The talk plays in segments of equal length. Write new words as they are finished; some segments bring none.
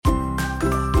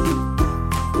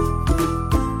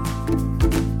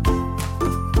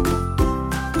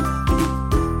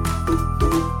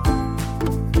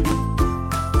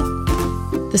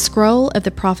scroll of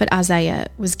the prophet Isaiah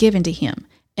was given to him,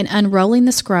 and unrolling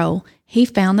the scroll, he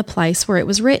found the place where it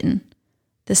was written,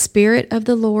 "The Spirit of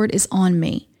the Lord is on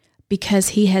me, because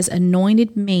he has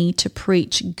anointed me to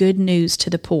preach good news to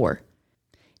the poor.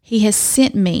 He has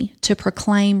sent me to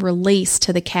proclaim release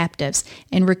to the captives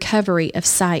and recovery of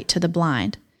sight to the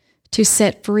blind, to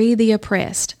set free the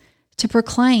oppressed, to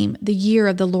proclaim the year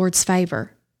of the Lord's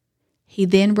favor." He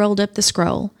then rolled up the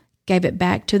scroll, gave it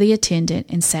back to the attendant,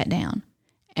 and sat down.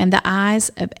 And the eyes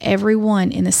of everyone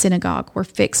in the synagogue were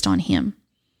fixed on him.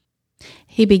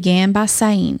 He began by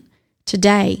saying,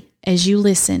 "Today, as you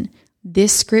listen,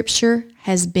 this scripture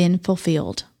has been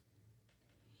fulfilled."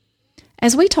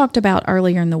 As we talked about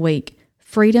earlier in the week,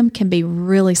 freedom can be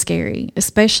really scary,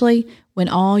 especially when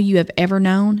all you have ever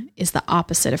known is the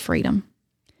opposite of freedom.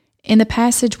 In the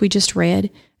passage we just read,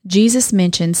 Jesus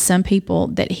mentioned some people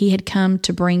that he had come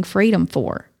to bring freedom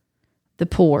for: the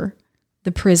poor,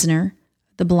 the prisoner,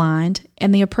 the blind,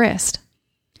 and the oppressed.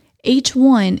 Each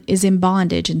one is in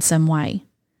bondage in some way,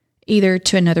 either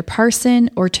to another person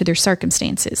or to their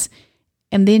circumstances.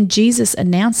 And then Jesus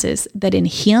announces that in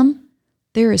him,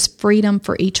 there is freedom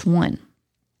for each one.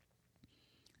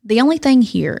 The only thing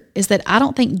here is that I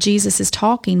don't think Jesus is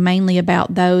talking mainly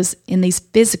about those in these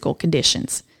physical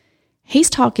conditions.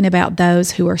 He's talking about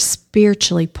those who are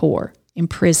spiritually poor,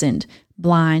 imprisoned,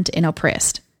 blind, and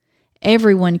oppressed.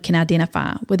 Everyone can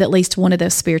identify with at least one of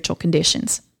those spiritual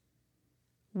conditions.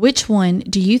 Which one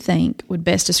do you think would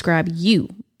best describe you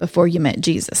before you met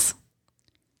Jesus?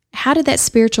 How did that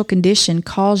spiritual condition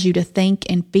cause you to think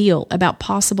and feel about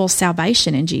possible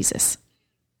salvation in Jesus?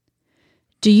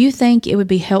 Do you think it would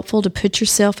be helpful to put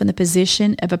yourself in the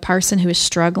position of a person who is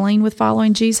struggling with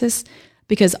following Jesus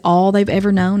because all they've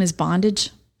ever known is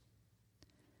bondage?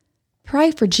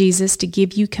 Pray for Jesus to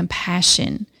give you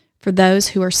compassion for those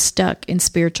who are stuck in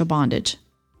spiritual bondage.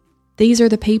 These are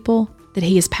the people that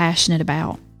he is passionate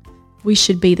about. We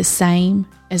should be the same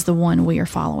as the one we are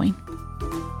following.